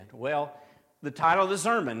Well, the title of the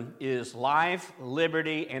sermon is Life,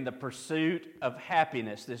 Liberty, and the Pursuit of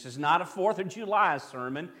Happiness. This is not a 4th of July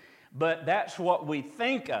sermon, but that's what we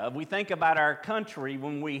think of. We think about our country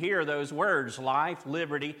when we hear those words, life,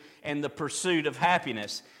 liberty, and the pursuit of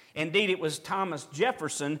happiness. Indeed, it was Thomas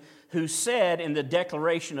Jefferson who said in the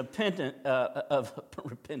Declaration of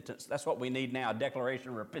Repentance, that's what we need now, a Declaration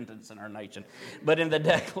of Repentance in our nation. But in the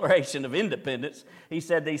Declaration of Independence, he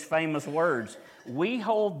said these famous words, "We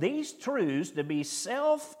hold these truths to be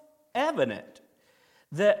self-evident,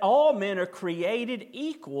 that all men are created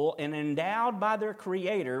equal and endowed by their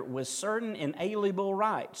Creator with certain inalienable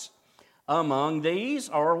rights. Among these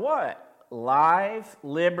are what? Life,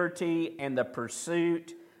 liberty, and the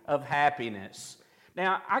pursuit of happiness."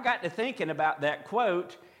 Now, I got to thinking about that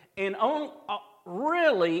quote, and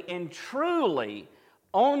really and truly,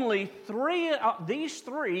 only these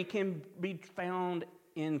three can be found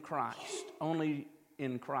in Christ. Only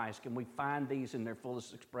in Christ can we find these in their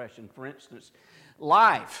fullest expression. For instance,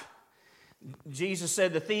 life. Jesus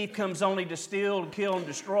said, "The thief comes only to steal, kill, and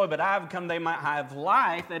destroy, but I've come they might have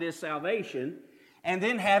life," that is salvation, "and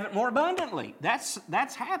then have it more abundantly."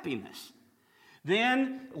 That's happiness.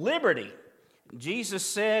 Then liberty. Jesus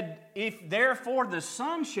said, "If therefore the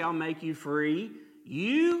Son shall make you free,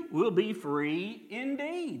 you will be free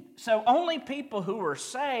indeed." So only people who are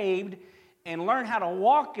saved and learn how to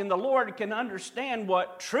walk in the Lord can understand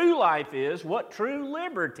what true life is, what true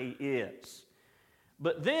liberty is.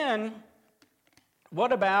 But then,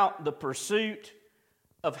 what about the pursuit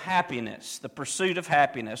of happiness? The pursuit of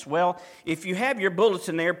happiness. Well, if you have your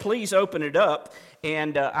bulletin there, please open it up.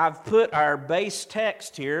 And I've put our base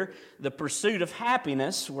text here, the pursuit of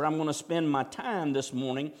happiness, where I'm going to spend my time this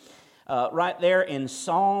morning, right there in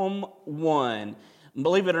Psalm 1.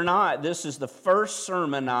 Believe it or not, this is the first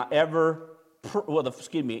sermon I ever, the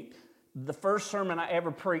first sermon I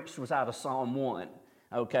ever preached was out of Psalm 1.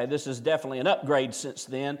 Okay, this is definitely an upgrade since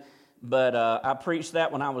then. But I preached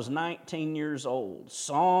that when I was 19 years old.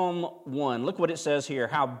 Psalm 1. Look what it says here.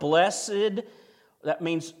 How blessed, that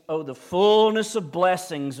means, the fullness of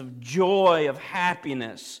blessings, of joy, of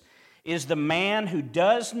happiness, is the man who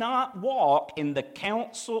does not walk in the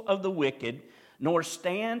counsel of the wicked, nor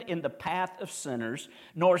stand in the path of sinners,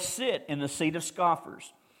 nor sit in the seat of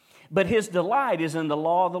scoffers. But his delight is in the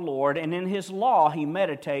law of the Lord, and in his law he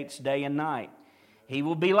meditates day and night. He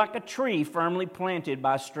will be like a tree firmly planted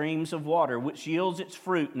by streams of water, which yields its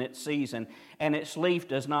fruit in its season, and its leaf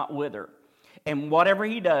does not wither. And whatever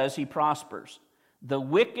he does, he prospers. The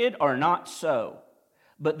wicked are not so,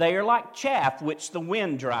 but they are like chaff which the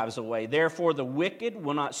wind drives away. Therefore the wicked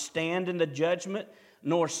will not stand in the judgment,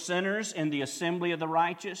 nor sinners in the assembly of the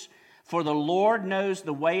righteous. For the Lord knows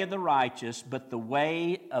the way of the righteous, but the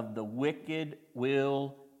way of the wicked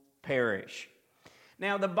will perish.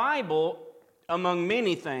 Now the Bible, among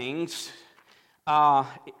many things,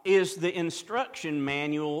 is the instruction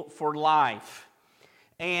manual for life.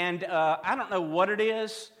 And I don't know what it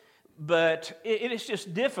is, but it is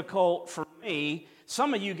just difficult for me.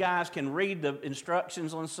 Some of you guys can read the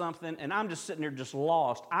instructions on something, and I'm just sitting there just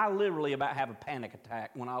lost. I literally about have a panic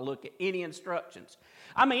attack when I look at any instructions.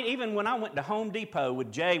 I mean, even when I went to Home Depot with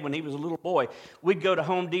Jay when he was a little boy, we'd go to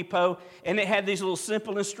Home Depot, and it had these little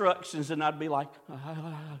simple instructions, and I'd be like,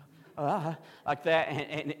 like that,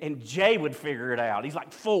 and Jay would figure it out. He's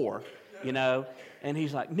like 4, and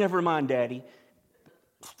he's like, "Never mind, Daddy.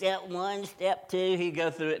 Step 1, step 2, he'd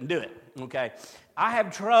go through it and do it, okay? I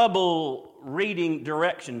have trouble reading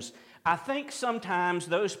directions. I think sometimes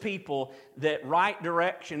those people that write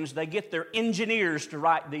directions, they get their engineers to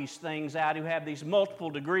write these things out who have these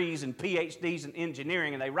multiple degrees and PhDs in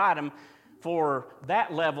engineering, and they write them for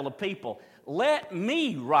that level of people. Let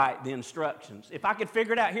me write the instructions. If I could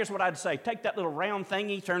figure it out, here's what I'd say. Take that little round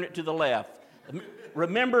thingy, turn it to the left.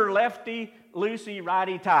 Remember lefty, loosey,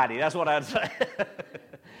 righty, tighty. That's what I'd say.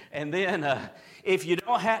 And then if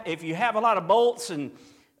you have a lot of bolts and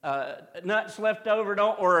nuts left over,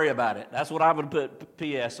 don't worry about it. That's what I would put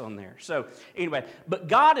PS on there. So anyway, but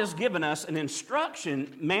God has given us an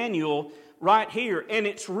instruction manual right here, and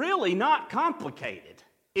it's really not complicated.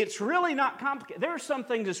 It's really not complicated. There are some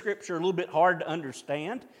things in Scripture a little bit hard to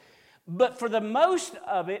understand, but for the most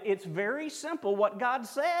of it, it's very simple what God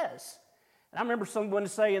says. And I remember someone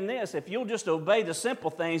saying this, if you'll just obey the simple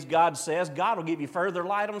things God says, God will give you further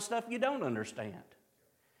light on stuff you don't understand.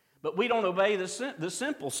 But we don't obey the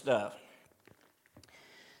simple stuff.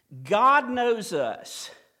 God knows us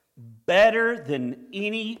better than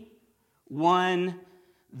anyone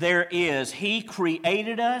there is. He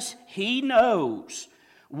created us. He knows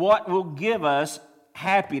what will give us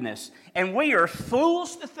happiness. And we are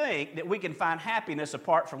fools to think that we can find happiness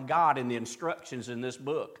apart from God in the instructions in this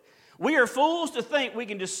book. We are fools to think we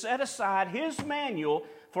can just set aside His manual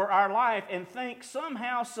for our life and think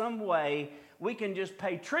somehow, some way, we can just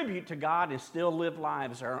pay tribute to God and still live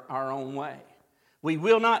lives our own way. We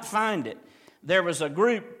will not find it. There was a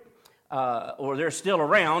group, or they're still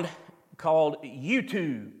around, called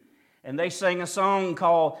U2, and they sang a song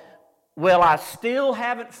called, "Well, I Still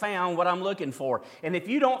Haven't Found What I'm Looking For." And if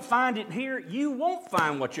you don't find it here, you won't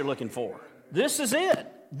find what you're looking for. This is it.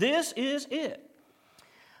 This is it.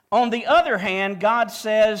 On the other hand, God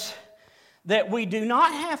says that we do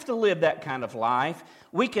not have to live that kind of life.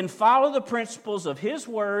 We can follow the principles of His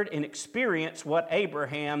Word and experience what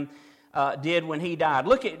Abraham did when he died.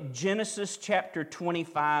 Look at Genesis chapter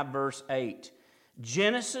 25, verse 8.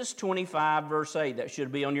 Genesis 25, verse 8. That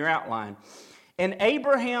should be on your outline. "And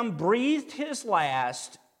Abraham breathed his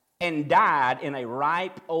last and died in a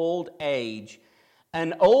ripe old age,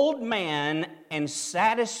 an old man and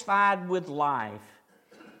satisfied with life,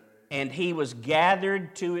 and he was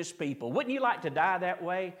gathered to his people." Wouldn't you like to die that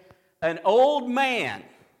way? An old man,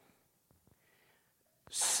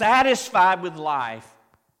 satisfied with life,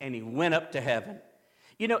 and he went up to heaven.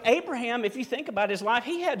 You know, Abraham, if you think about his life,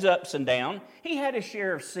 he had ups and downs. He had his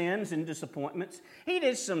share of sins and disappointments. He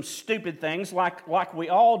did some stupid things like we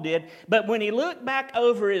all did. But when he looked back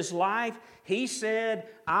over his life, he said,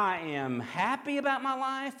 "I am happy about my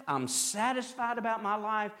life. I'm satisfied about my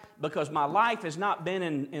life because my life has not been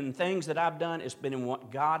in things that I've done. It's been in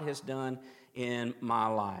what God has done in my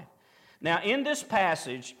life." Now, in this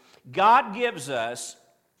passage, God gives us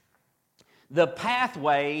the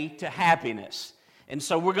pathway to happiness. And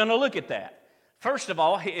so we're going to look at that. First of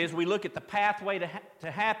all, as we look at the pathway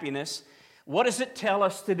to happiness, what does it tell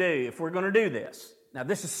us to do if we're going to do this? Now,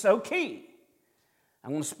 this is so key.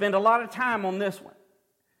 I'm going to spend a lot of time on this one.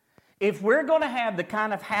 If we're going to have the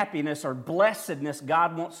kind of happiness or blessedness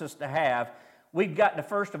God wants us to have, we've got to,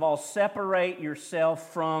 first of all, separate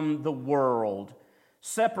yourself from the world.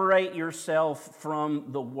 Separate yourself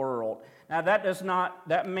from the world. Now,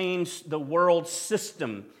 that means the world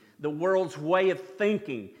system, the world's way of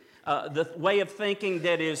thinking, the way of thinking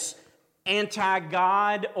that is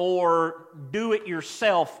anti-God or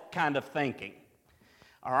do-it-yourself kind of thinking.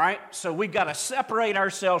 All right? So we've got to separate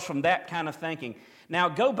ourselves from that kind of thinking. Now,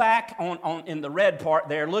 go back on in the red part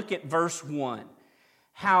there. Look at verse 1.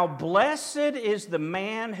 "How blessed is the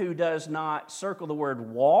man who does not," circle the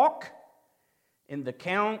word, "walk in the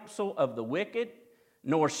counsel of the wicked,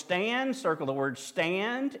 nor stand," circle the word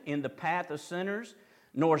stand, "in the path of sinners,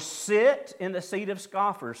 nor sit in the seat of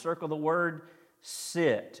scoffers," circle the word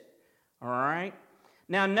sit. All right?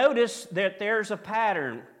 Now notice that there's a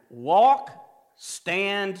pattern. Walk,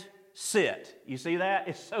 stand, sit. You see that?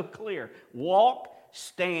 It's so clear. Walk,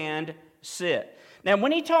 stand, sit. Now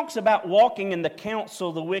when he talks about walking in the counsel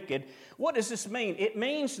of the wicked, what does this mean? It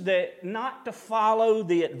means that not to follow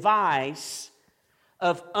the advice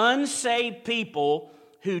of unsaved people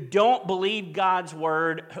who don't believe God's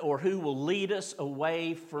word or who will lead us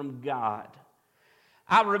away from God.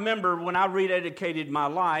 I remember when I rededicated my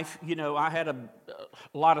life, you know, I had a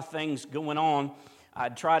lot of things going on. I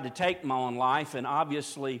tried to take my own life, and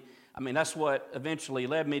obviously, that's what eventually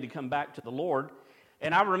led me to come back to the Lord.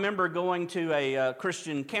 And I remember going to a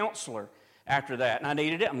Christian counselor after that, and I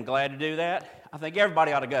needed it. I'm glad to do that. I think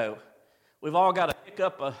everybody ought to go. We've all got a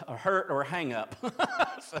hiccup, a hurt, or a hang-up.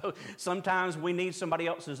 So sometimes we need somebody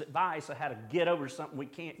else's advice on how to get over something we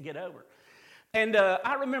can't get over. And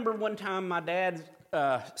I remember one time my dad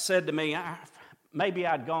said to me, maybe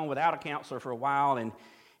I'd gone without a counselor for a while, and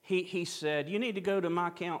he said, "You need to go to my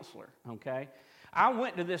counselor," okay? I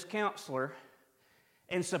went to this counselor,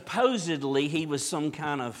 and supposedly he was some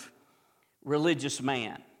kind of religious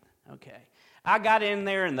man, okay? I got in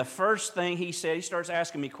there, and the first thing he said, he starts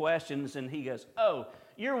asking me questions, and he goes, "Oh,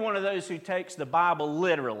 you're one of those who takes the Bible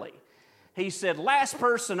literally." He said, "Last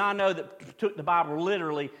person I know that took the Bible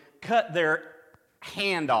literally cut their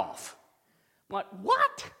hand off." I'm like,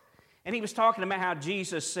 "What?" And he was talking about how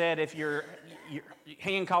Jesus said, if your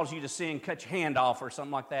hand calls you to sin, cut your hand off or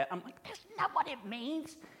something like that. I'm like, that's not what it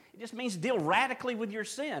means. It just means deal radically with your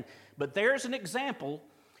sin. But there's an example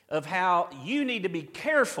of how you need to be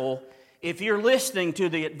careful if you're listening to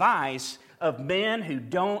the advice of men who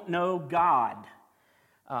don't know God.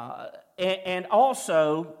 And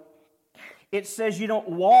also, it says you don't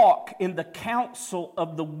walk in the counsel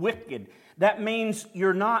of the wicked. That means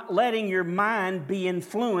you're not letting your mind be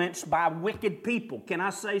influenced by wicked people. Can I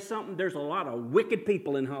say something? There's a lot of wicked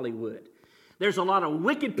people in Hollywood. There's a lot of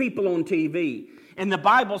wicked people on TV. And the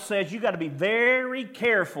Bible says you got to be very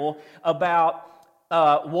careful about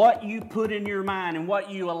what you put in your mind and what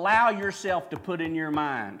you allow yourself to put in your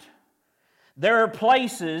mind. There are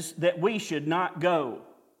places that we should not go.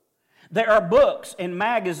 There are books and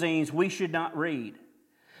magazines we should not read.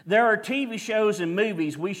 There are TV shows and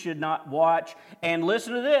movies we should not watch. And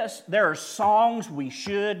listen to this, there are songs we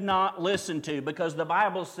should not listen to because the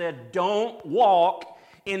Bible said, don't walk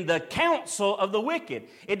in the counsel of the wicked.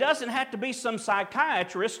 It doesn't have to be some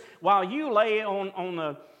psychiatrist while you lay on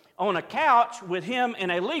a couch with him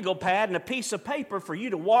and a legal pad and a piece of paper for you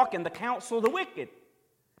to walk in the counsel of the wicked.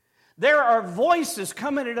 There are voices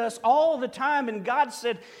coming at us all the time, and God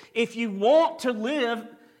said, if you want to live,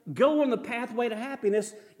 go on the pathway to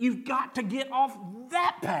happiness, you've got to get off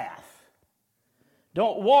that path.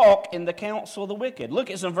 Don't walk in the counsel of the wicked. Look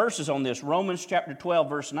at some verses on this. Romans chapter 12,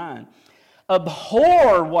 verse 9.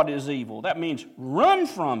 Abhor what is evil. That means run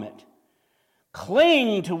from it.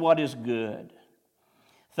 Cling to what is good.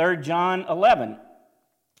 3 John 11.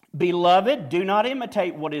 Beloved, do not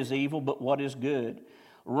imitate what is evil, but what is good.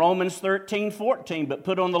 Romans 13:14. But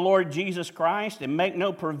put on the Lord Jesus Christ and make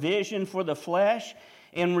no provision for the flesh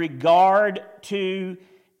in regard to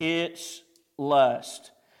its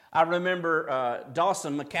lust. I remember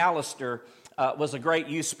Dawson McAllister was a great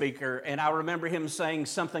youth speaker, and I remember him saying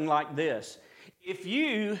something like this. If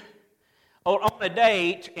you are on a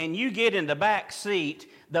date and you get in the back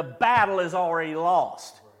seat, the battle is already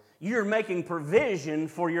lost. You're making provision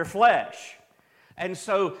for your flesh. And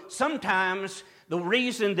so sometimes the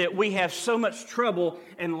reason that we have so much trouble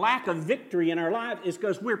and lack of victory in our life is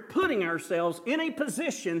because we're putting ourselves in a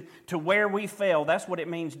position to where we fail. That's what it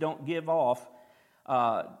means, don't give off.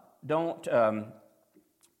 Don't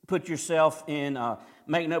put yourself in,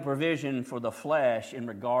 make no provision for the flesh in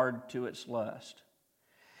regard to its lust.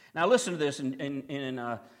 Now listen to this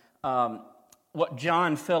in what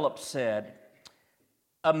John Phillips said.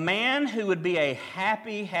 A man who would be a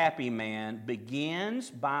happy man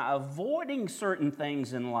begins by avoiding certain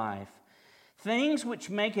things in life, things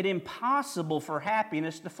which make it impossible for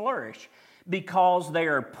happiness to flourish because they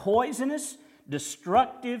are poisonous,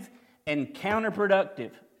 destructive, and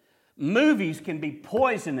counterproductive. Movies can be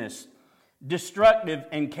poisonous, destructive,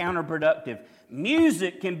 and counterproductive.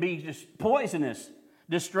 Music can be poisonous,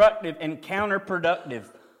 destructive, and counterproductive.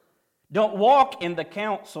 Don't walk in the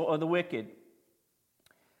counsel of the wicked.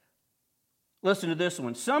 Listen to this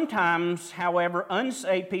one. Sometimes, however,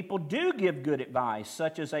 unsaved people do give good advice,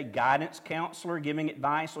 such as a guidance counselor giving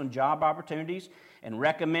advice on job opportunities and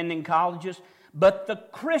recommending colleges. But the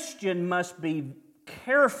Christian must be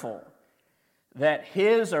careful that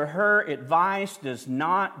his or her advice does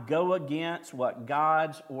not go against what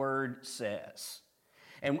God's Word says.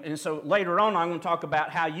 And so later on, I'm going to talk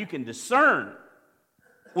about how you can discern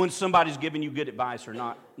when somebody's giving you good advice or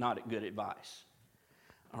not good advice.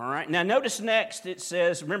 All right, now notice next it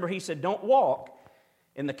says, remember he said, don't walk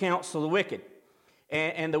in the counsel of the wicked.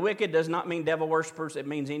 And the wicked does not mean devil worshippers, it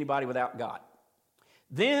means anybody without God.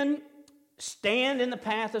 Then stand in the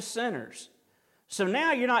path of sinners. So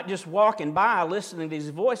now you're not just walking by listening to these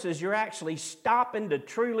voices, you're actually stopping to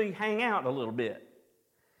truly hang out a little bit.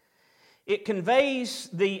 It conveys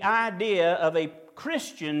the idea of a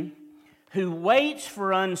Christian who waits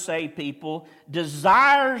for unsaved people,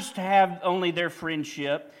 desires to have only their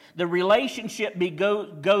friendship. The relationship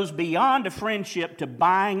goes beyond a friendship to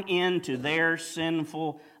buying into their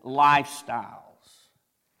sinful lifestyles.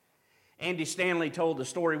 Andy Stanley told the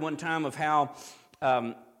story one time of how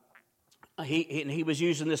he was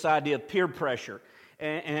using this idea of peer pressure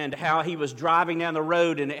and how he was driving down the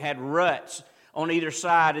road and it had ruts on either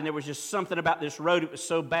side, and there was just something about this road. It was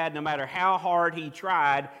so bad, no matter how hard he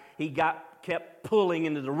tried, he kept pulling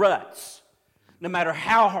into the ruts. No matter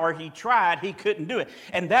how hard he tried, he couldn't do it.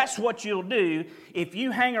 And that's what you'll do if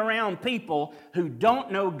you hang around people who don't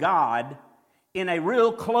know God in a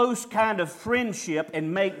real close kind of friendship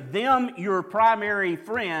and make them your primary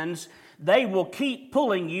friends. They will keep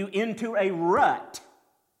pulling you into a rut.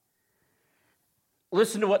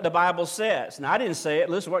 Listen to what the Bible says. Now, I didn't say it.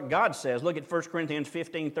 Listen to what God says. Look at 1 Corinthians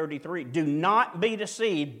 15:33. Do not be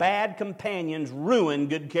deceived. Bad companions ruin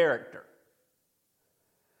good character.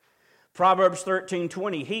 Proverbs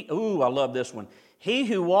 13:20. I love this one. He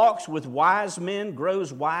who walks with wise men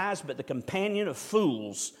grows wise, but the companion of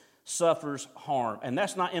fools suffers harm. And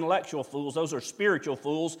that's not intellectual fools. Those are spiritual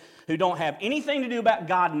fools who don't have anything to do about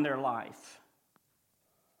God in their life.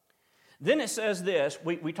 Then it says this,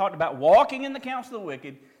 we talked about walking in the counsel of the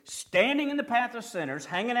wicked, standing in the path of sinners,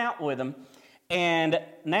 hanging out with them, and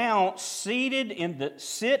now sit in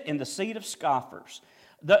the seat of scoffers.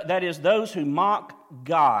 That is, those who mock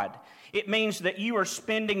God. It means that you are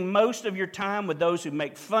spending most of your time with those who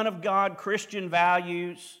make fun of God, Christian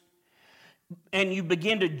values, and you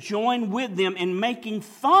begin to join with them in making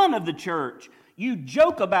fun of the church. You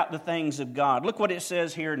joke about the things of God. Look what it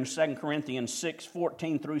says here in 2 Corinthians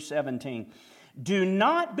 6:14 through 17. Do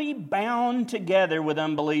not be bound together with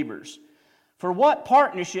unbelievers. For what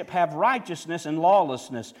partnership have righteousness and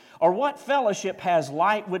lawlessness? Or what fellowship has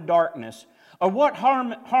light with darkness? Or what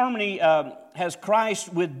harmony has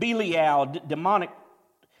Christ with Belial, demonic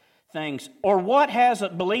things? Or what has a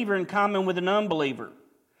believer in common with an unbeliever?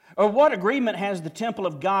 Or what agreement has the temple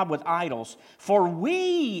of God with idols? For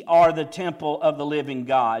we are the temple of the living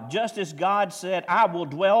God. Just as God said, I will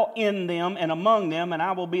dwell in them and among them, and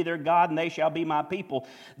I will be their God, and they shall be my people.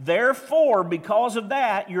 Therefore, because of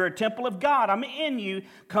that, you're a temple of God. I'm in you.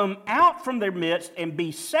 Come out from their midst and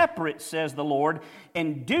be separate, says the Lord,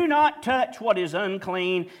 and do not touch what is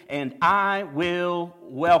unclean, and I will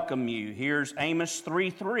welcome you. Here's Amos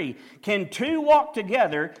 3:3. Can two walk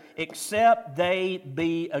together except they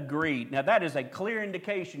be agreed? Now that is a clear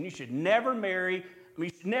indication you should never you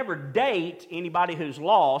should never date anybody who's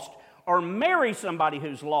lost or marry somebody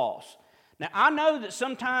who's lost. Now, I know that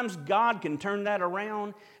sometimes God can turn that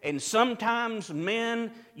around, and sometimes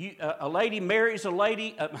men, a lady marries a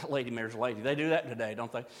lady. A lady marries a lady. They do that today,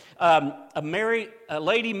 don't they? A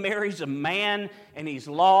lady marries a man, and he's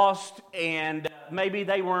lost, and maybe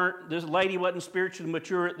this lady wasn't spiritually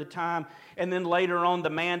mature at the time, and then later on the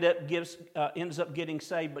man ends up getting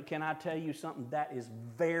saved. But can I tell you something? That is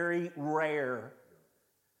very rare.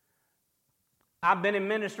 I've been in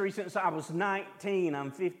ministry since I was 19. I'm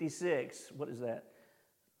 56. What is that?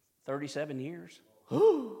 37 years? A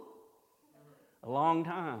long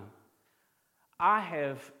time. I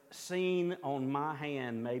have seen on my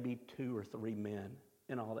hand maybe 2 or 3 men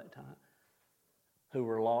in all that time who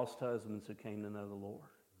were lost husbands who came to know the Lord.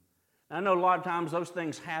 I know a lot of times those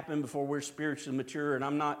things happen before we're spiritually mature, and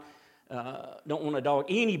I'm not don't want to dog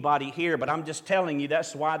anybody here, but I'm just telling you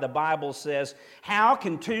that's why the Bible says, how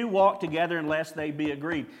can two walk together unless they be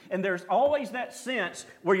agreed? And there's always that sense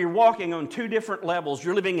where you're walking on 2 different levels.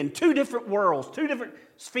 You're living in 2 different worlds, 2 different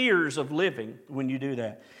spheres of living when you do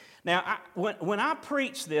that. Now, when I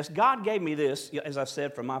preach this, God gave me this, as I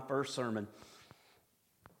said, from my first sermon,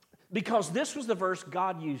 because this was the verse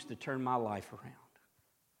God used to turn my life around.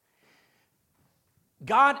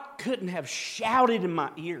 God couldn't have shouted in my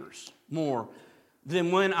ears more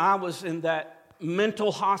than when I was in that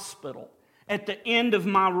mental hospital at the end of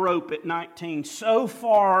my rope at 19, so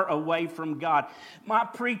far away from God. My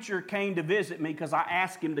preacher came to visit me because I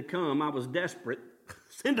asked him to come. I was desperate.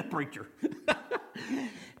 Send a preacher.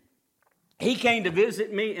 He came to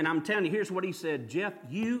visit me, and I'm telling you, here's what he said. Jeff,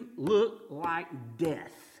 you look like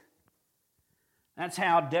death. That's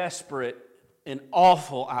how desperate and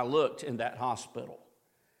awful I looked in that hospital.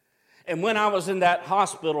 And when I was in that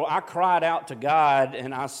hospital, I cried out to God,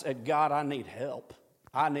 and I said, God, I need help.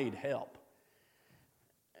 I need help.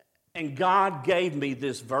 And God gave me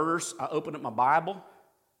this verse. I opened up my Bible,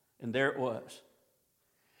 and there it was.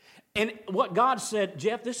 And what God said,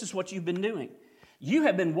 Jeff, this is what you've been doing. You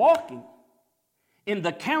have been walking in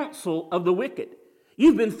the counsel of the wicked.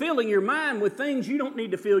 You've been filling your mind with things you don't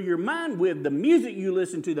need to fill your mind with, the music you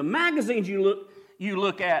listen to, the magazines you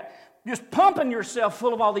look at, just pumping yourself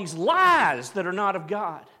full of all these lies that are not of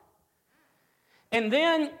God. And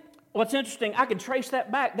then, what's interesting, I can trace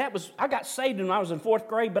that back. I got saved when I was in 4th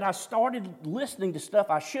grade, but I started listening to stuff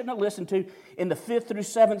I shouldn't have listened to in the 5th through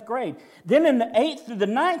 7th grade. Then in the 8th through the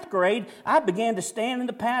 9th grade, I began to stand in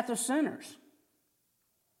the path of sinners.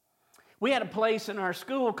 We had a place in our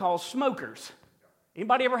school called Smokers.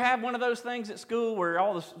 Anybody ever have one of those things at school where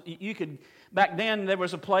back then there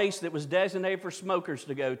was a place that was designated for smokers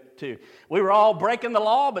to go to. We were all breaking the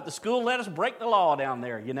law, but the school let us break the law down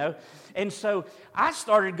there, you know. And so I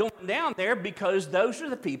started going down there because those are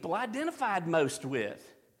the people I identified most with,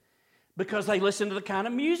 because they listened to the kind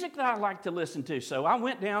of music that I like to listen to. So I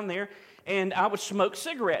went down there and I would smoke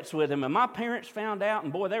cigarettes with them, and my parents found out,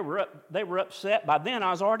 and boy, they were upset. By then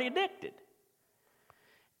I was already addicted.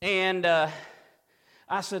 And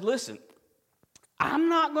I said, listen, I'm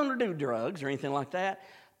not going to do drugs or anything like that.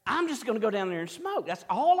 I'm just going to go down there and smoke. That's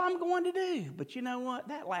all I'm going to do. But you know what?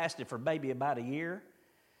 That lasted for maybe about a year.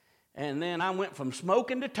 And then I went from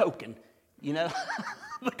smoking to toking, you know,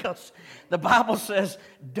 because the Bible says,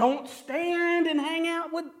 don't stand and hang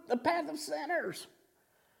out with the path of sinners.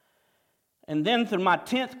 And then through my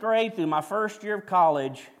 10th grade, through my first year of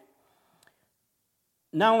college,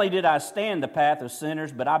 not only did I stand the path of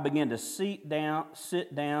sinners, but I began to sit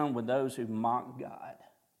down with those who mock God.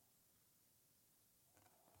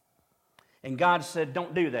 And God said,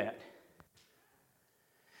 don't do that.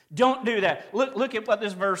 Don't do that. Look at what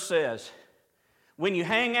this verse says. When you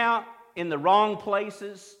hang out in the wrong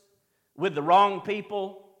places with the wrong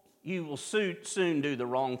people, you will soon do the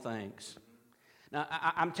wrong things. Now,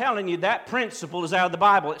 I'm telling you, that principle is out of the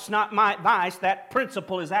Bible. It's not my advice. That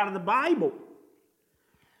principle is out of the Bible.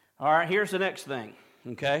 All right, here's the next thing,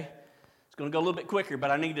 okay? It's going to go a little bit quicker,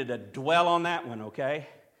 but I needed to dwell on that one, okay?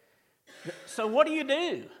 So what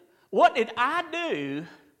do? What did I do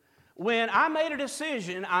when I made a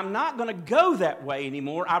decision I'm not going to go that way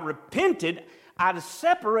anymore? I repented. I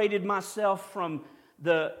separated myself from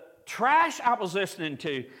the trash I was listening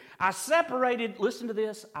to. I separated, listen to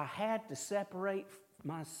this, I had to separate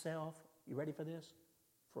myself, you ready for this?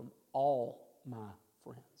 From all my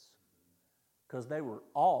friends. Because they were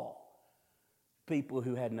all people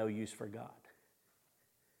who had no use for God.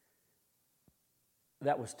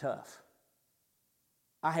 That was tough.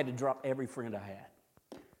 I had to drop every friend I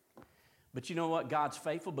had. But you know what? God's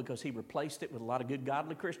faithful because He replaced it with a lot of good,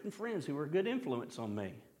 godly Christian friends who were a good influence on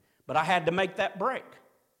me. But I had to make that break.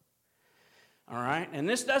 All right? And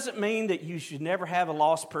this doesn't mean that you should never have a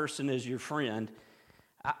lost person as your friend.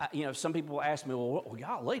 Some people ask me, well,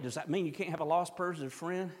 golly, does that mean you can't have a lost person as a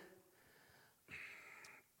friend?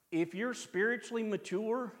 If you're spiritually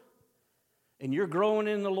mature and you're growing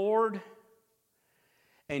in the Lord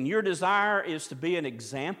and your desire is to be an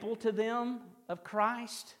example to them of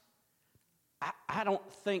Christ, I don't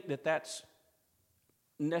think that that's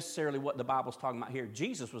necessarily what the Bible's talking about here.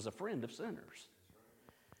 Jesus was a friend of sinners.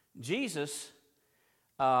 Jesus,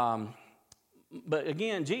 but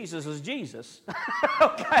again, Jesus is Jesus.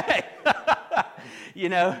 Okay.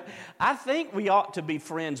 I think we ought to be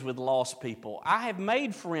friends with lost people. I have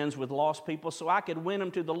made friends with lost people so I could win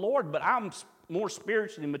them to the Lord, but I'm more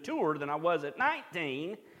spiritually mature than I was at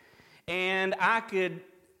 19, and I could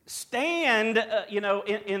stand,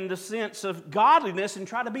 in the sense of godliness and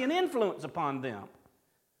try to be an influence upon them.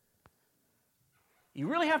 You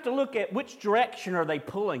really have to look at which direction are they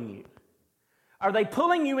pulling you. Are they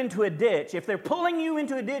pulling you into a ditch? If they're pulling you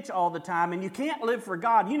into a ditch all the time and you can't live for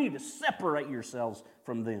God, you need to separate yourselves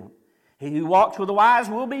from them. He who walks with the wise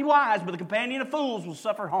will be wise, but the companion of fools will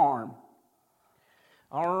suffer harm.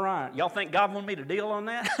 All right. Y'all think God wanted me to deal on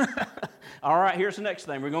that? All right, here's the next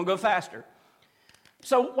thing. We're going to go faster.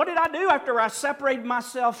 So what did I do after I separated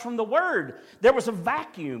myself from the Word? There was a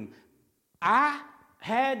vacuum. I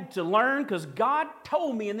had to learn because God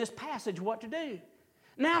told me in this passage what to do.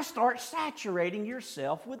 Now start saturating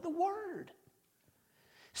yourself with the Word.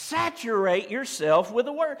 Saturate yourself with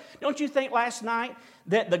the Word. Don't you think last night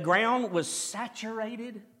that the ground was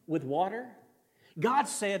saturated with water? God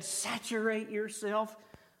said, saturate yourself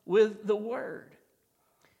with the Word.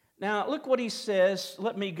 Now, look what He says.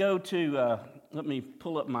 Let me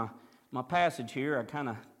pull up my passage here. I kind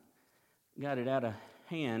of got it out of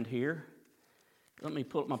hand here. Let me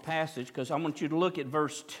pull up my passage because I want you to look at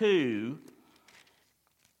verse 2.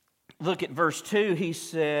 Look at verse 2. He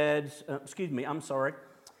says, verse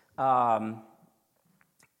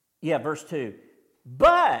 2.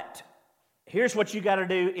 But, here's what you got to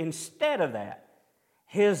do instead of that.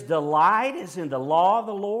 His delight is in the law of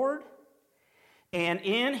the Lord, and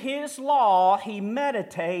in His law He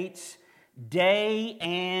meditates day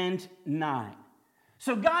and night.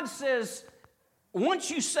 So God says,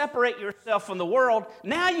 once you separate yourself from the world,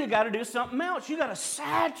 now you got to do something else. You got to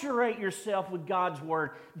saturate yourself with God's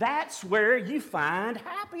Word. That's where you find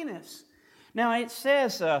happiness. Now it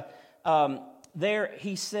says there,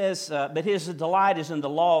 He says, but His delight is in the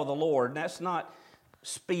law of the Lord. And that's not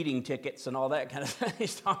speeding tickets and all that kind of thing.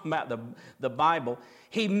 He's talking about the Bible.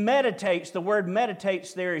 He meditates. The word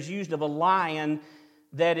meditates there is used of a lion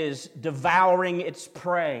that is devouring its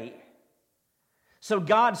prey. So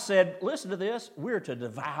God said, listen to this, we're to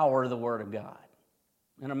devour the Word of God.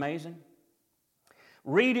 Isn't that amazing?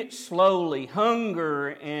 Read it slowly, hunger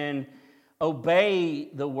and obey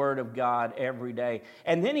the Word of God every day.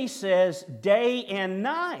 And then He says, day and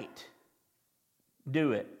night,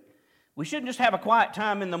 do it. We shouldn't just have a quiet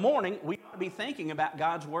time in the morning. We ought to be thinking about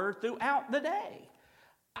God's Word throughout the day.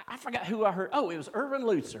 I forgot who I heard. Oh, it was Erwin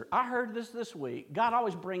Lutzer. I heard this week. God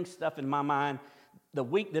always brings stuff in my mind the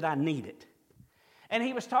week that I need it. And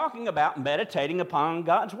he was talking about meditating upon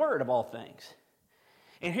God's Word of all things.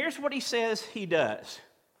 And here's what he says he does.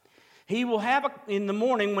 He will have, in the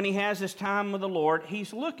morning when he has his time with the Lord,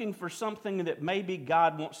 he's looking for something that maybe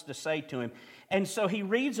God wants to say to him. And so he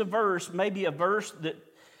reads a verse, maybe a verse that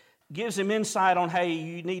gives him insight on, hey,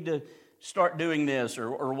 you need to start doing this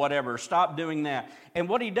or whatever, stop doing that. And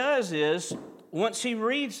what he does is, once he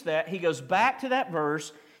reads that, he goes back to that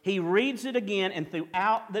verse, he reads it again, and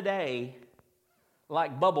throughout the day,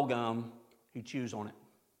 like bubble gum, he chews on it.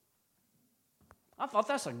 I thought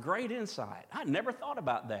that's a great insight. I never thought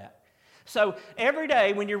about that. So every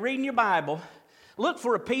day when you're reading your Bible, look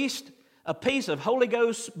for a piece of Holy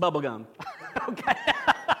Ghost bubble gum. Okay?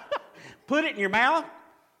 Put it in your mouth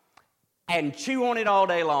and chew on it all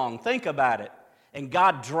day long. Think about it. And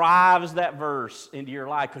God drives that verse into your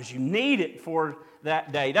life because you need it for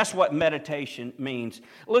that day. That's what meditation means.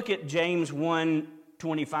 Look at James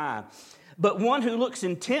 1:25. But one who looks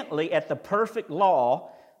intently at the perfect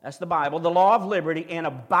law, that's the Bible, the law of liberty, and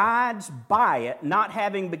abides by it, not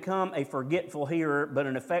having become a forgetful hearer, but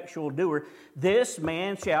an effectual doer, this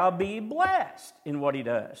man shall be blessed in what he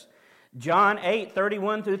does. John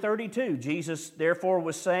 8:31-32, Jesus therefore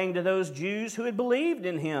was saying to those Jews who had believed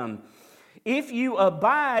in him, if you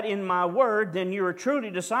abide in my word, then you are truly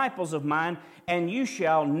disciples of mine, and you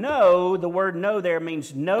shall know, the word know there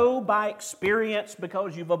means know by experience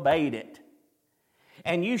because you've obeyed it.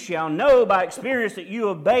 And you shall know by experience that you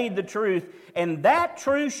obeyed the truth, and that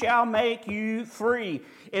truth shall make you free.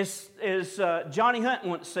 As Johnny Hunt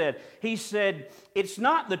once said, he said, it's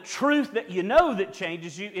not the truth that you know that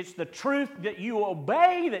changes you, it's the truth that you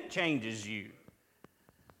obey that changes you.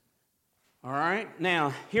 All right,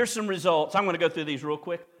 now, here's some results. I'm going to go through these real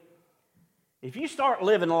quick. If you start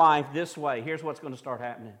living life this way, here's what's going to start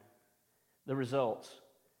happening. The results.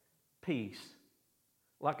 Peace.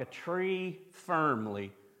 Like a tree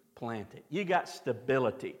firmly planted. You got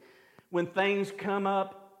stability. When things come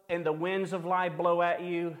up and the winds of life blow at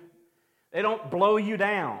you, they don't blow you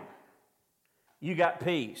down. You got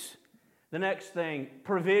peace. The next thing,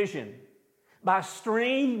 provision. By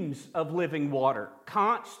streams of living water.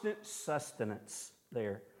 Constant sustenance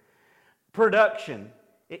there. Production.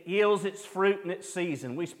 It yields its fruit in its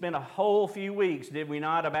season. We spent a whole few weeks, did we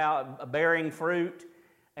not, about bearing fruit?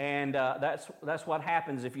 And that's what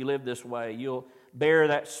happens if you live this way. You'll bear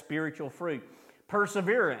that spiritual fruit.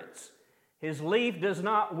 Perseverance. His leaf does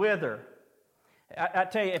not wither. I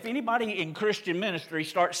tell you, if anybody in Christian ministry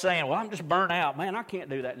starts saying, well, I'm just burnt out. Man, I can't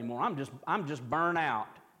do that anymore. I'm just burnt out.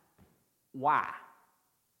 Why?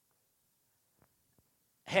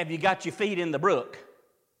 Have you got your feet in the brook?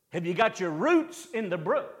 Have you got your roots in the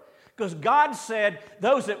brook? Because God said,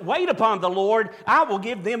 those that wait upon the Lord, I will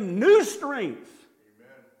give them new strength.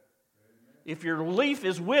 Amen. If your leaf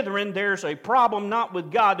is withering, there's a problem not with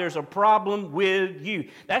God, there's a problem with you.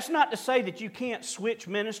 That's not to say that you can't switch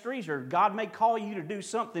ministries or God may call you to do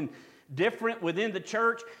something different within the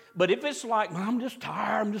church. But if it's like, well, I'm just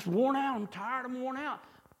tired, I'm just worn out, I'm tired, I'm worn out,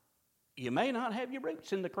 you may not have your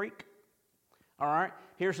roots in the creek. All right,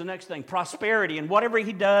 here's the next thing. Prosperity. And whatever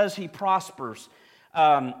he does, he prospers.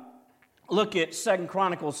 Look at 2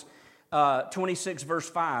 Chronicles 26, verse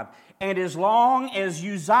 5. And as long as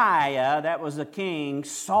Uzziah, that was the king,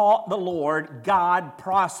 sought the Lord, God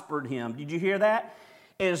prospered him. Did you hear that?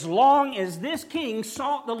 As long as this king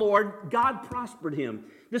sought the Lord, God prospered him.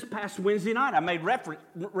 This past Wednesday night, I made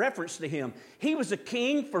reference to him. He was a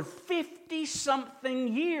king for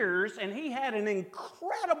 50-something years, and he had an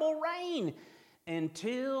incredible reign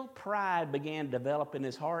until pride began to develop in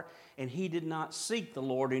his heart, and he did not seek the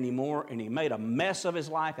Lord anymore, and he made a mess of his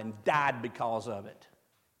life and died because of it.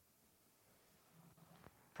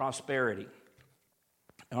 Prosperity.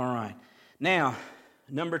 All right. Now,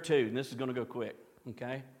 number 2, and this is going to go quick,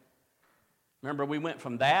 okay? Remember, we went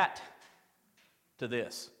from that to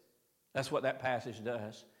this. That's what that passage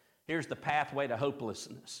does. Here's the pathway to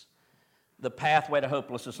hopelessness. The pathway to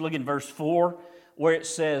hopelessness. Look in verse 4 where it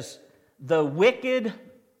says, the wicked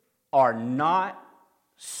are not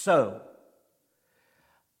so.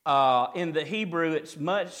 In the Hebrew, it's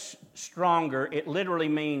much stronger. It literally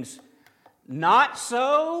means not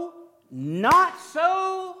so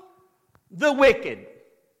the wicked.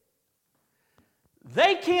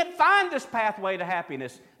 They can't find this pathway to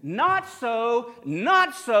happiness. Not so,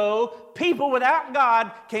 people without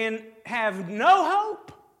God can have no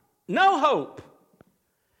hope. No hope.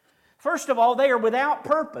 First of all, they are without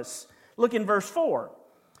purpose. Look in verse 4,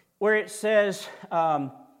 where it says,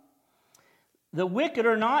 the wicked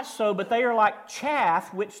are not so, but they are like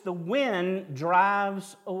chaff which the wind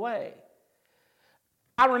drives away.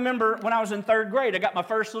 I remember when I was in 3rd grade, I got my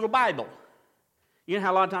first little Bible. You know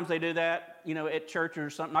how a lot of times they do that, at church or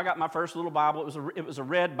something. I got my first little Bible. It was a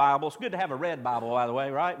red Bible. It's good to have a red Bible, by the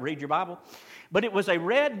way, right? Read your Bible. But it was a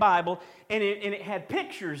red Bible, and it had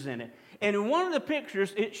pictures in it. And in one of the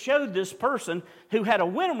pictures, it showed this person who had a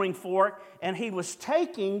winnowing fork, and he was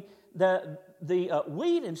taking the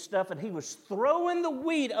wheat and stuff, and he was throwing the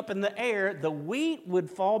wheat up in the air. The wheat would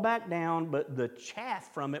fall back down, but the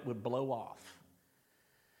chaff from it would blow off.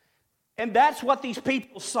 And that's what these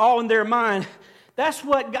people saw in their mind. That's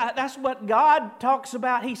what God talks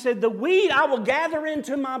about. He said, the wheat I will gather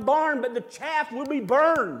into my barn, but the chaff will be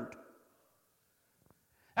burned.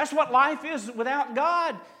 That's what life is without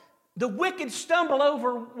God. The wicked stumble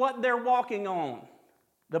over what they're walking on,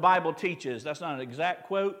 the Bible teaches. That's not an exact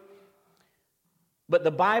quote. But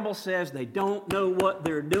the Bible says they don't know what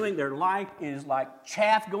they're doing. Their life is like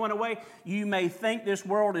chaff going away. You may think this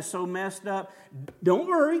world is so messed up. Don't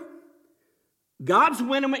worry. Got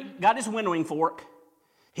his winnowing fork.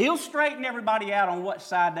 He'll straighten everybody out on what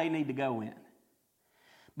side they need to go in.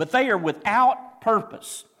 But they are without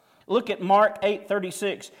purpose. Look at Mark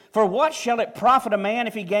 8:36. For what shall it profit a man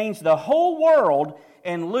if he gains the whole world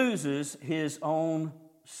and loses his own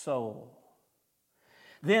soul?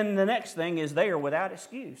 Then the next thing is they are without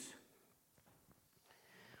excuse.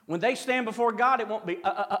 When they stand before God, it won't be,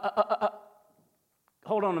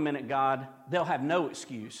 hold on a minute, God. They'll have no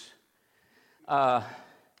excuse.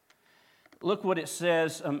 Look what it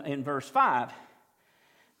says in verse 5.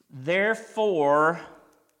 Therefore,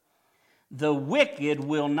 the wicked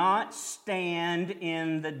will not stand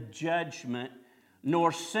in the judgment,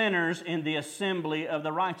 nor sinners in the assembly of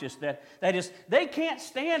the righteous. That is, they can't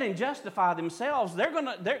stand and justify themselves.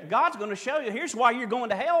 God's going to show you, here's why you're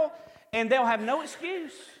going to hell, and they'll have no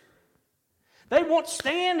excuse. They won't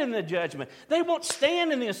stand in the judgment. They won't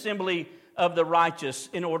stand in the assembly of the righteous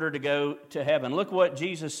in order to go to heaven. Look what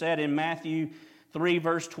Jesus said in Matthew 3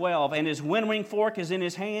 verse 12. And his winnowing fork is in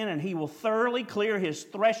his hand, and he will thoroughly clear his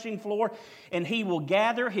threshing floor, and he will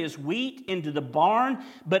gather his wheat into the barn,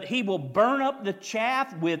 but he will burn up the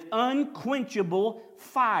chaff with unquenchable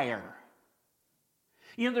fire.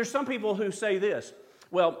 You know, there's some people who say this.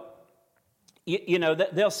 Well,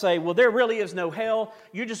 they'll say, well, there really is no hell.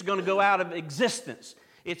 You're just going to go out of existence.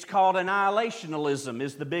 It's called annihilationism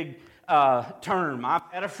is the big term. I've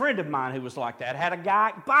had a friend of mine who was like that. I had a guy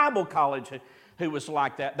at Bible college who was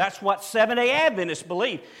like that. That's what Seventh-day Adventists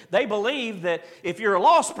believe. They believe that if you're a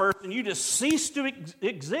lost person, you just cease to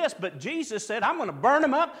exist. But Jesus said, I'm going to burn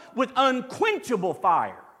them up with unquenchable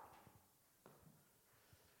fire.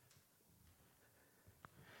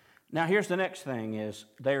 Now, here's the next thing is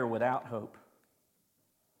they're without hope.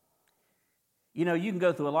 You know, you can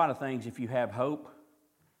go through a lot of things if you have hope.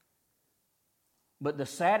 But the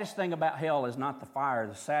saddest thing about hell is not the fire.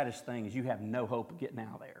 The saddest thing is you have no hope of getting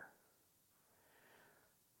out of there.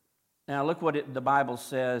 Now look what the Bible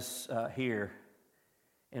says here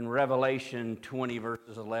in Revelation 20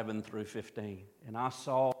 verses 11 through 15. And I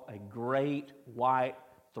saw a great white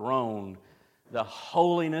throne, the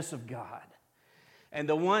holiness of God. And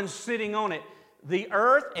the one sitting on it, the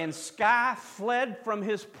earth and sky fled from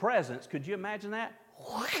his presence. Could you imagine that?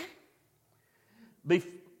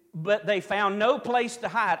 But they found no place to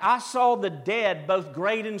hide. I saw the dead, both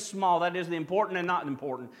great and small. That is the important and not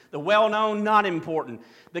important. The well-known, not important.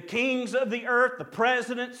 The kings of the earth, the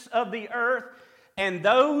presidents of the earth, and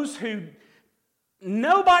those who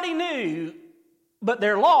nobody knew, but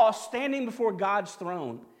they're lost, standing before God's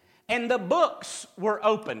throne. And the books were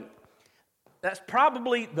open. That's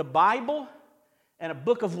probably the Bible and a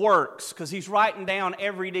book of works, because he's writing down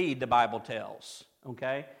every deed, the Bible tells.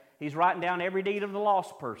 Okay? He's writing down every deed of the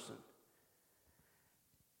lost person,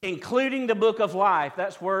 including the book of life.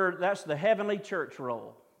 That's the heavenly church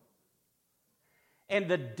roll. And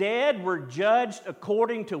the dead were judged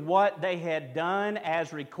according to what they had done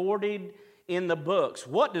as recorded in the books.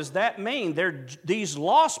 What does that mean? These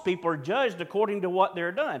lost people are judged according to what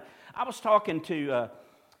they're done. I was talking to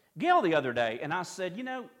Gil the other day, and I said,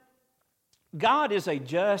 God is a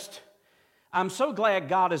just, I'm so glad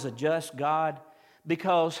God is a just God,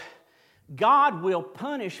 because God will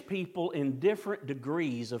punish people in different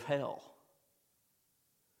degrees of hell.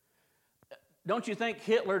 Don't you think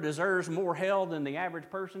Hitler deserves more hell than the average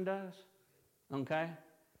person does? Okay?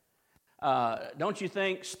 Don't you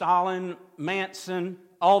think Stalin, Manson,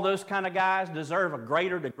 all those kind of guys deserve a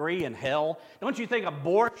greater degree in hell? Don't you think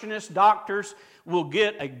abortionist doctors will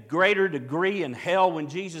get a greater degree in hell when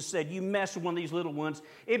Jesus said, you mess with one of these little ones,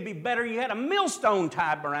 it'd be better you had a millstone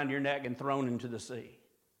tied around your neck and thrown into the sea.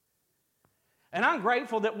 And I'm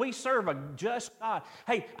grateful that we serve a just God.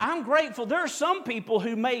 Hey, I'm grateful there are some people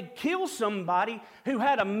who may kill somebody who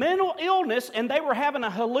had a mental illness and they were having a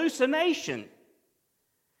hallucination.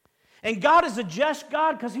 And God is a just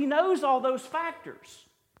God because He knows all those factors.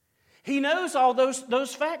 He knows all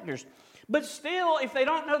those factors. But still, if they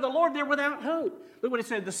don't know the Lord, they're without hope. Look what it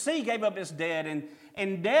said. The sea gave up its dead,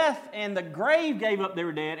 and death and the grave gave up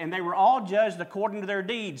their dead, and they were all judged according to their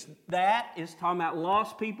deeds. That is talking about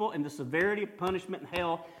lost people and the severity of punishment in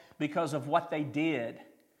hell because of what they did.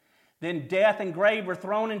 Then death and grave were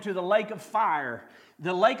thrown into the lake of fire.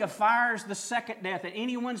 The lake of fire is the second death, and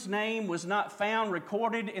anyone's name was not found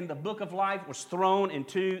recorded in the book of life was thrown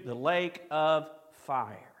into the lake of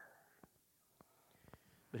fire.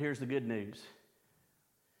 But here's the good news.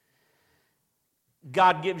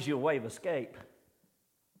 God gives you a way of escape.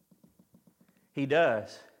 He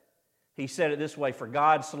does. He said it this way, for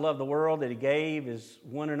God so loved the world that He gave His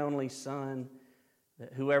one and only Son,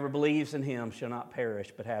 that whoever believes in Him shall not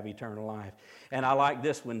perish but have eternal life. And I like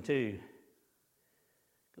this one too.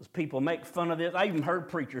 Because people make fun of this. I even heard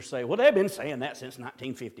preachers say, well, they've been saying that since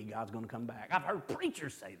 1950, God's going to come back. I've heard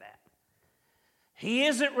preachers say that. He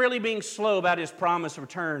isn't really being slow about His promised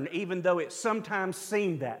return, even though it sometimes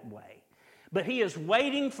seemed that way. But He is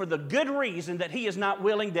waiting for the good reason that He is not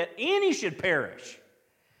willing that any should perish.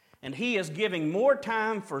 And He is giving more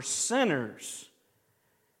time for sinners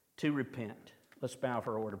to repent. Let's bow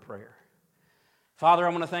for a word of prayer. Father, I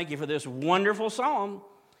want to thank You for this wonderful psalm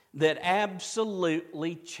that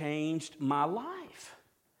absolutely changed my life.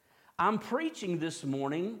 I'm preaching this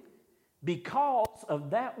morning because of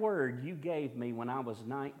that word You gave me when I was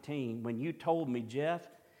 19, when You told me, Jeff,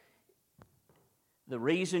 the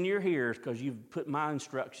reason you're here is because you've put my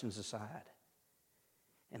instructions aside.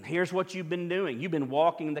 And here's what you've been doing. You've been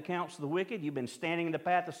walking in the counsel of the wicked. You've been standing in the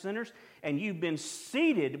path of sinners. And you've been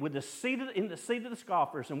seated in the seat of the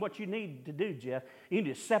scoffers. And what you need to do, Jeff, you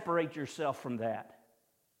need to separate yourself from that.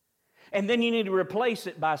 And then you need to replace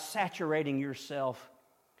it by saturating yourself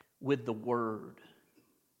with the Word.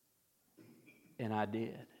 And I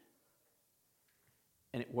did.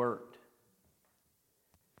 And it worked.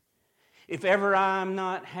 If ever I'm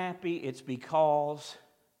not happy, it's because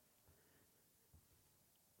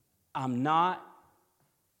I'm not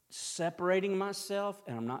separating myself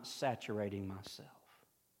and I'm not saturating myself.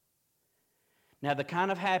 Now, the kind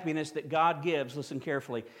of happiness that God gives, listen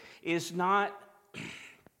carefully, is not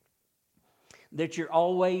that you're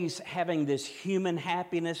always having this human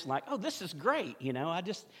happiness like, oh, this is great, I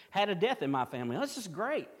just had a death in my family. Oh, this is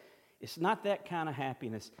great. It's not that kind of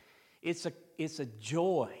happiness. It's a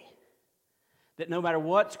joy that no matter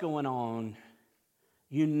what's going on,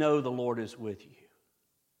 you know the Lord is with you.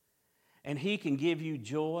 And He can give you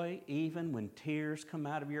joy even when tears come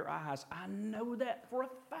out of your eyes. I know that for a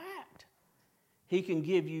fact. He can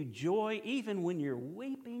give you joy even when you're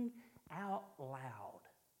weeping out loud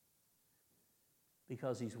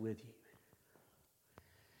because He's with you.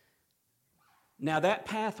 Now that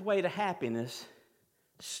pathway to happiness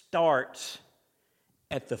starts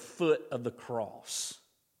at the foot of the cross.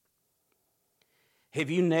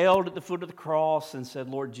 Have you knelt at the foot of the cross and said,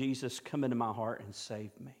 Lord Jesus, come into my heart and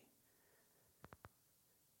save me?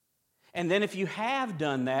 And then if you have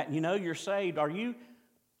done that, you're saved, are you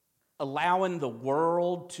allowing the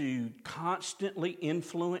world to constantly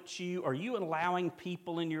influence you? Are you allowing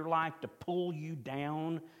people in your life to pull you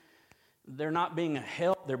down? They're not being a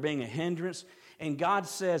help, they're being a hindrance. And God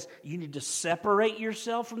says you need to separate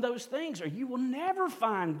yourself from those things or you will never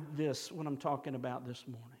find this, what I'm talking about this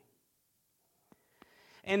morning.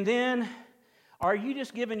 And then, are you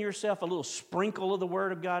just giving yourself a little sprinkle of the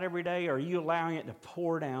Word of God every day, or are you allowing it to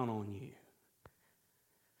pour down on you?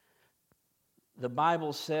 The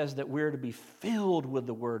Bible says that we're to be filled with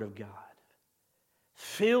the Word of God,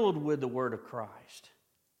 filled with the Word of Christ.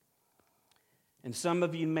 And some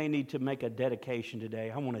of you may need to make a dedication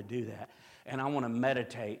today. I want to do that. And I want to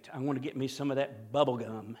meditate. I want to get me some of that bubble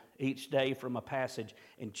gum each day from a passage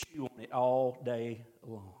and chew on it all day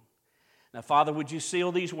long. Now, Father, would You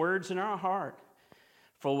seal these words in our heart?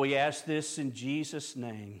 For we ask this in Jesus'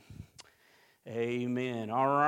 name. Amen. All right.